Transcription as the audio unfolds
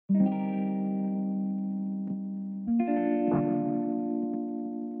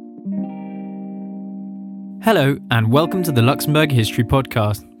Hello, and welcome to the Luxembourg History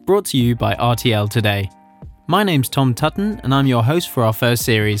Podcast, brought to you by RTL Today. My name's Tom Tutton, and I'm your host for our first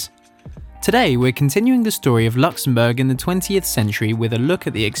series. Today, we're continuing the story of Luxembourg in the 20th century with a look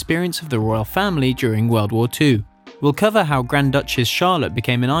at the experience of the royal family during World War II. We'll cover how Grand Duchess Charlotte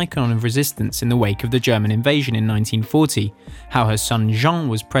became an icon of resistance in the wake of the German invasion in 1940, how her son Jean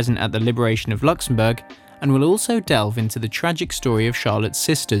was present at the liberation of Luxembourg, and we'll also delve into the tragic story of Charlotte's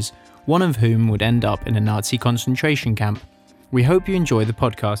sisters, one of whom would end up in a Nazi concentration camp. We hope you enjoy the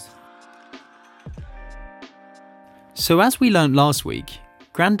podcast. So as we learnt last week,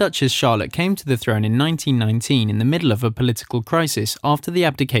 Grand Duchess Charlotte came to the throne in 1919 in the middle of a political crisis after the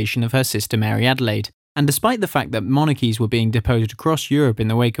abdication of her sister Mary Adelaide. And despite the fact that monarchies were being deposed across Europe in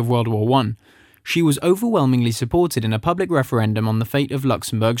the wake of World War I, she was overwhelmingly supported in a public referendum on the fate of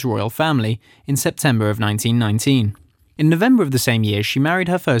Luxembourg's royal family in September of 1919. In November of the same year, she married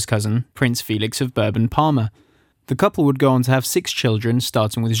her first cousin, Prince Felix of Bourbon-Parma. The couple would go on to have 6 children,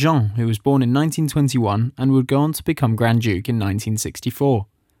 starting with Jean, who was born in 1921 and would go on to become Grand Duke in 1964.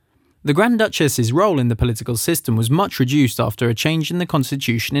 The Grand Duchess's role in the political system was much reduced after a change in the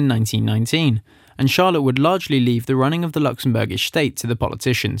constitution in 1919, and Charlotte would largely leave the running of the Luxembourgish state to the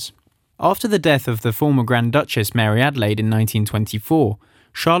politicians. After the death of the former Grand Duchess Mary Adelaide in 1924,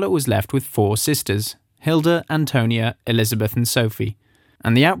 Charlotte was left with 4 sisters: Hilda, Antonia, Elizabeth and Sophie,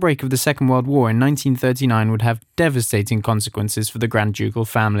 and the outbreak of the Second World War in 1939 would have devastating consequences for the Grand Ducal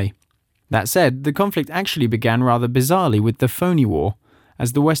family. That said, the conflict actually began rather bizarrely with the Phoney War,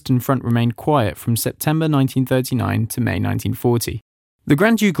 as the Western Front remained quiet from September 1939 to May 1940. The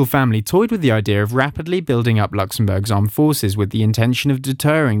Grand Ducal family toyed with the idea of rapidly building up Luxembourg's armed forces with the intention of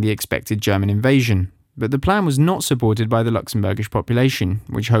deterring the expected German invasion, but the plan was not supported by the Luxembourgish population,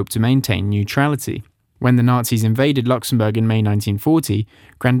 which hoped to maintain neutrality. When the Nazis invaded Luxembourg in May 1940,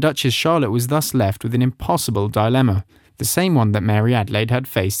 Grand Duchess Charlotte was thus left with an impossible dilemma, the same one that Mary Adelaide had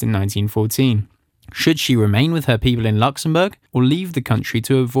faced in 1914. Should she remain with her people in Luxembourg, or leave the country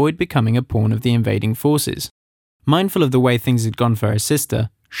to avoid becoming a pawn of the invading forces? Mindful of the way things had gone for her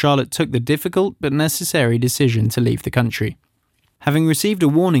sister, Charlotte took the difficult but necessary decision to leave the country. Having received a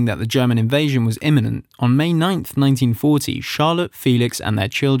warning that the German invasion was imminent, on May 9, 1940, Charlotte, Felix and their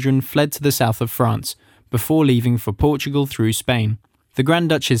children fled to the south of France, before leaving for Portugal through Spain. The Grand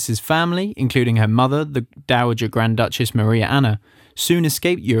Duchess's family, including her mother, the Dowager Grand Duchess Maria Anna, soon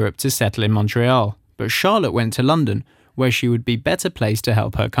escaped Europe to settle in Montreal, but Charlotte went to London, where she would be better placed to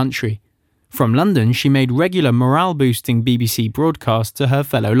help her country. From London, she made regular morale-boosting BBC broadcasts to her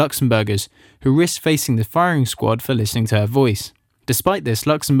fellow Luxembourgers, who risked facing the firing squad for listening to her voice. Despite this,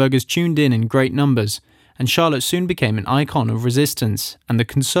 Luxembourgers tuned in great numbers, and Charlotte soon became an icon of resistance and the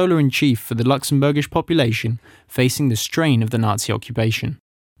consoler-in-chief for the Luxembourgish population facing the strain of the Nazi occupation.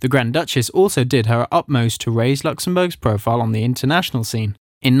 The Grand Duchess also did her utmost to raise Luxembourg's profile on the international scene.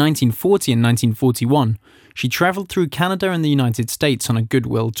 In 1940 and 1941, she travelled through Canada and the United States on a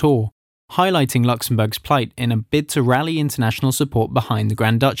goodwill tour, highlighting Luxembourg's plight in a bid to rally international support behind the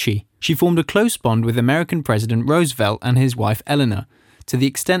Grand Duchy. She formed a close bond with American President Roosevelt and his wife Eleanor, to the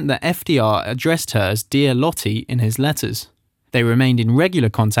extent that FDR addressed her as Dear Lottie in his letters. They remained in regular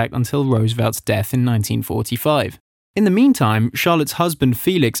contact until Roosevelt's death in 1945. In the meantime, Charlotte's husband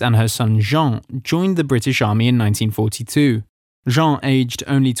Felix and her son Jean joined the British Army in 1942. Jean, aged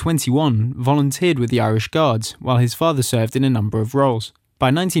only 21, volunteered with the Irish Guards, while his father served in a number of roles. By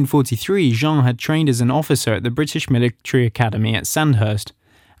 1943, Jean had trained as an officer at the British Military Academy at Sandhurst,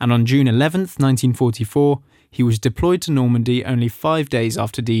 and on June 11, 1944, he was deployed to Normandy only 5 days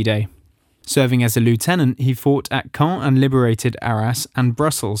after D-Day. Serving as a lieutenant, he fought at Caen and liberated Arras and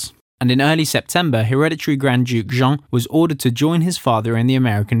Brussels. And in early September, hereditary Grand Duke Jean was ordered to join his father in the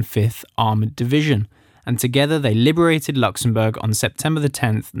American 5th Armoured Division, and together they liberated Luxembourg on September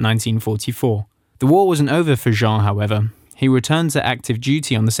 10, 1944. The war wasn't over for Jean, however. He returned to active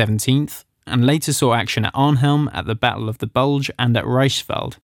duty on the 17th, and later saw action at Arnhem, at the Battle of the Bulge, and at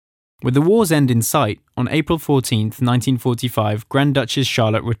Reichsfeld. With the war's end in sight, on April 14, 1945, Grand Duchess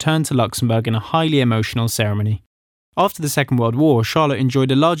Charlotte returned to Luxembourg in a highly emotional ceremony. After the Second World War, Charlotte enjoyed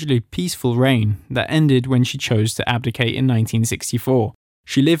a largely peaceful reign that ended when she chose to abdicate in 1964.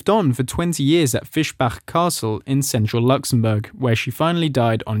 She lived on for 20 years at Fischbach Castle in central Luxembourg, where she finally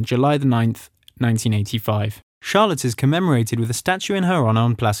died on July 9, 1985. Charlotte is commemorated with a statue in her honour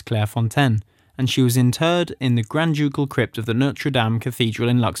on Place Clairefontaine, and she was interred in the Grand Ducal Crypt of the Notre Dame Cathedral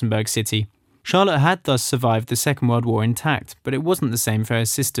in Luxembourg City. Charlotte had thus survived the Second World War intact, but it wasn't the same for her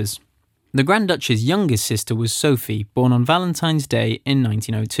sisters. The Grand Duchess's youngest sister was Sophie, born on Valentine's Day in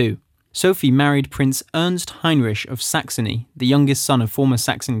 1902. Sophie married Prince Ernst Heinrich of Saxony, the youngest son of former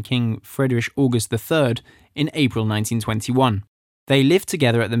Saxon King Friedrich August III, in April 1921. They lived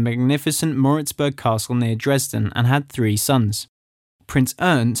together at the magnificent Moritzburg Castle near Dresden and had 3 sons. Prince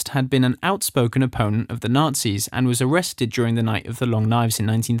Ernst had been an outspoken opponent of the Nazis and was arrested during the Night of the Long Knives in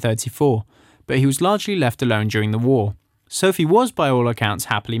 1934, but he was largely left alone during the war. Sophie was by all accounts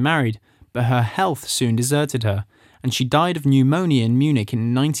happily married, but her health soon deserted her, and she died of pneumonia in Munich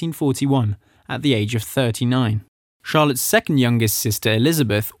in 1941 at the age of 39. Charlotte's second youngest sister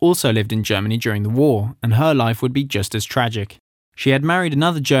Elizabeth also lived in Germany during the war, and her life would be just as tragic. She had married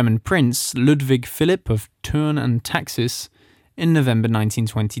another German prince, Ludwig Philipp of Thurn and Taxis, in November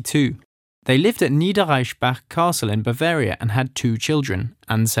 1922. They lived at Niederreichbach Castle in Bavaria and had 2 children,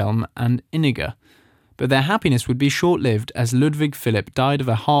 Anselm and Iniga. But their happiness would be short-lived as Ludwig Philipp died of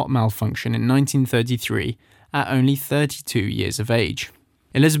a heart malfunction in 1933 at only 32 years of age.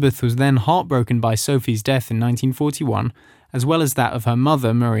 Elizabeth was then heartbroken by Sophie's death in 1941, as well as that of her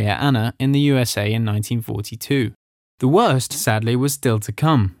mother, Maria Anna, in the USA in 1942. The worst, sadly, was still to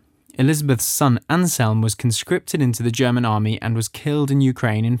come. Elizabeth's son Anselm was conscripted into the German army and was killed in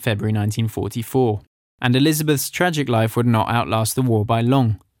Ukraine in February 1944. And Elizabeth's tragic life would not outlast the war by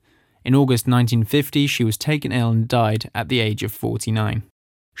long. In August 1950, she was taken ill and died at the age of 49.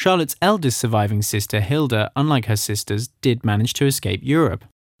 Charlotte's eldest surviving sister, Hilda, unlike her sisters, did manage to escape Europe.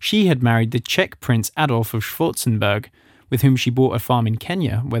 She had married the Czech Prince Adolf of Schwarzenberg, with whom she bought a farm in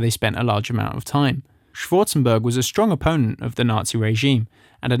Kenya, where they spent a large amount of time. Schwarzenberg was a strong opponent of the Nazi regime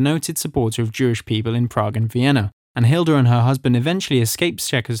and a noted supporter of Jewish people in Prague and Vienna, and Hilda and her husband eventually escaped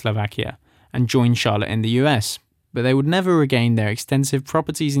Czechoslovakia and joined Charlotte in the US, but they would never regain their extensive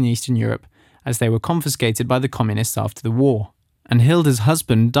properties in Eastern Europe as they were confiscated by the communists after the war. And Hilda's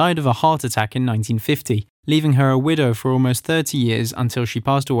husband died of a heart attack in 1950, leaving her a widow for almost 30 years until she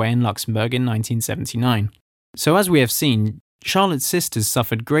passed away in Luxembourg in 1979. So as we have seen, Charlotte's sisters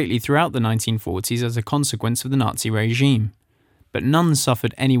suffered greatly throughout the 1940s as a consequence of the Nazi regime. But none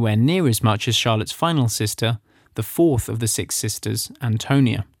suffered anywhere near as much as Charlotte's final sister, the 4th of the 6 sisters,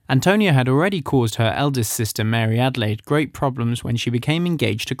 Antonia. Antonia had already caused her eldest sister Mary Adelaide great problems when she became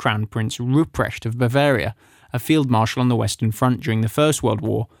engaged to Crown Prince Ruprecht of Bavaria, a field marshal on the Western Front during the First World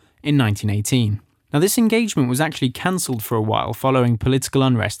War, in 1918. Now this engagement was actually cancelled for a while following political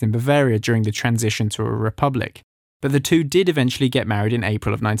unrest in Bavaria during the transition to a republic, but the two did eventually get married in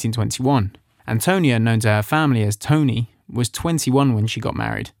April of 1921. Antonia, known to her family as Tony, was 21 when she got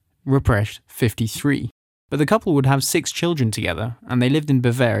married, Ruprecht 53. But the couple would have 6 children together, and they lived in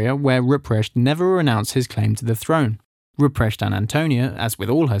Bavaria, where Ruprecht never renounced his claim to the throne. Ruprecht and Antonia, as with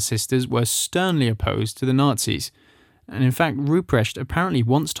all her sisters, were sternly opposed to the Nazis, and in fact Ruprecht apparently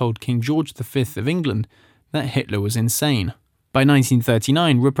once told King George V of England that Hitler was insane. By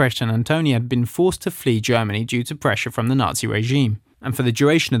 1939, Ruprecht and Antonia had been forced to flee Germany due to pressure from the Nazi regime, and for the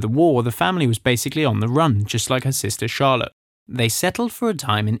duration of the war, the family was basically on the run, just like her sister Charlotte. They settled for a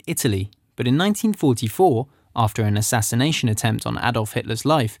time in Italy, but in 1944, after an assassination attempt on Adolf Hitler's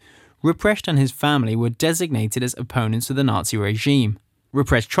life, Ruprecht and his family were designated as opponents of the Nazi regime.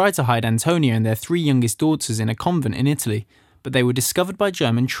 Ruprecht tried to hide Antonia and their 3 youngest daughters in a convent in Italy, but they were discovered by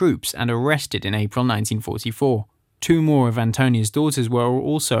German troops and arrested in April 1944. 2 more of Antonia's daughters were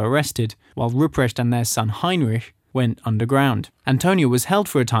also arrested, while Ruprecht and their son Heinrich went underground. Antonia was held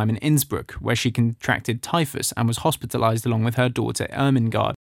for a time in Innsbruck, where she contracted typhus and was hospitalized along with her daughter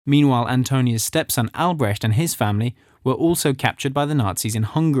Ermengarde. Meanwhile, Antonia's stepson Albrecht and his family were also captured by the Nazis in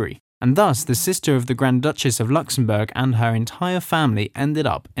Hungary, and thus the sister of the Grand Duchess of Luxembourg and her entire family ended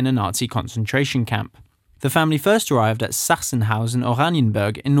up in a Nazi concentration camp. The family first arrived at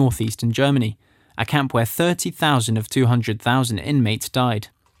Sachsenhausen-Oranienburg in northeastern Germany, a camp where 30,000 of 200,000 inmates died.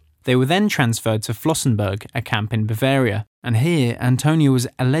 They were then transferred to Flossenburg, a camp in Bavaria, and here Antonia was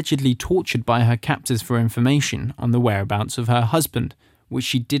allegedly tortured by her captors for information on the whereabouts of her husband, which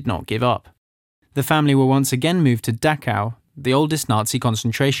she did not give up. The family were once again moved to Dachau, the oldest Nazi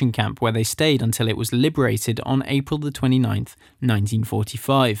concentration camp, where they stayed until it was liberated on April 29th,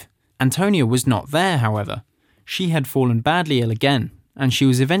 1945. Antonia was not there, however. She had fallen badly ill again, and she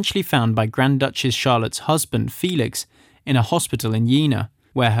was eventually found by Grand Duchess Charlotte's husband, Felix, in a hospital in Jena,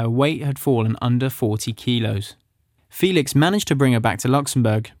 where her weight had fallen under 40 kilos. Felix managed to bring her back to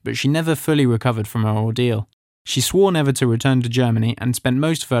Luxembourg, but she never fully recovered from her ordeal. She swore never to return to Germany and spent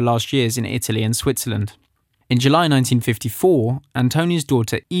most of her last years in Italy and Switzerland. In July 1954, Antonia's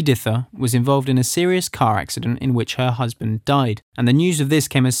daughter Editha was involved in a serious car accident in which her husband died, and the news of this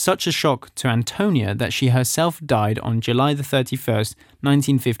came as such a shock to Antonia that she herself died on July 31st,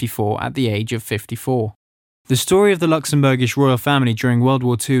 1954 at the age of 54. The story of the Luxembourgish royal family during World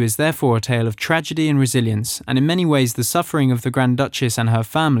War II is therefore a tale of tragedy and resilience, and in many ways the suffering of the Grand Duchess and her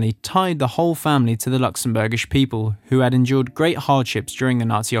family tied the whole family to the Luxembourgish people, who had endured great hardships during the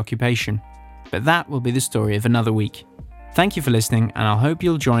Nazi occupation. But that will be the story of another week. Thank you for listening, and I hope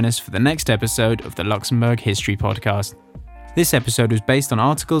you'll join us for the next episode of the Luxembourg History Podcast. This episode was based on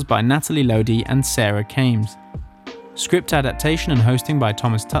articles by Natalie Lodi and Sarah Kames. Script adaptation and hosting by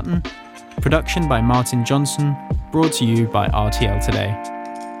Thomas Tutton. Production by Martin Johnson, brought to you by RTL Today.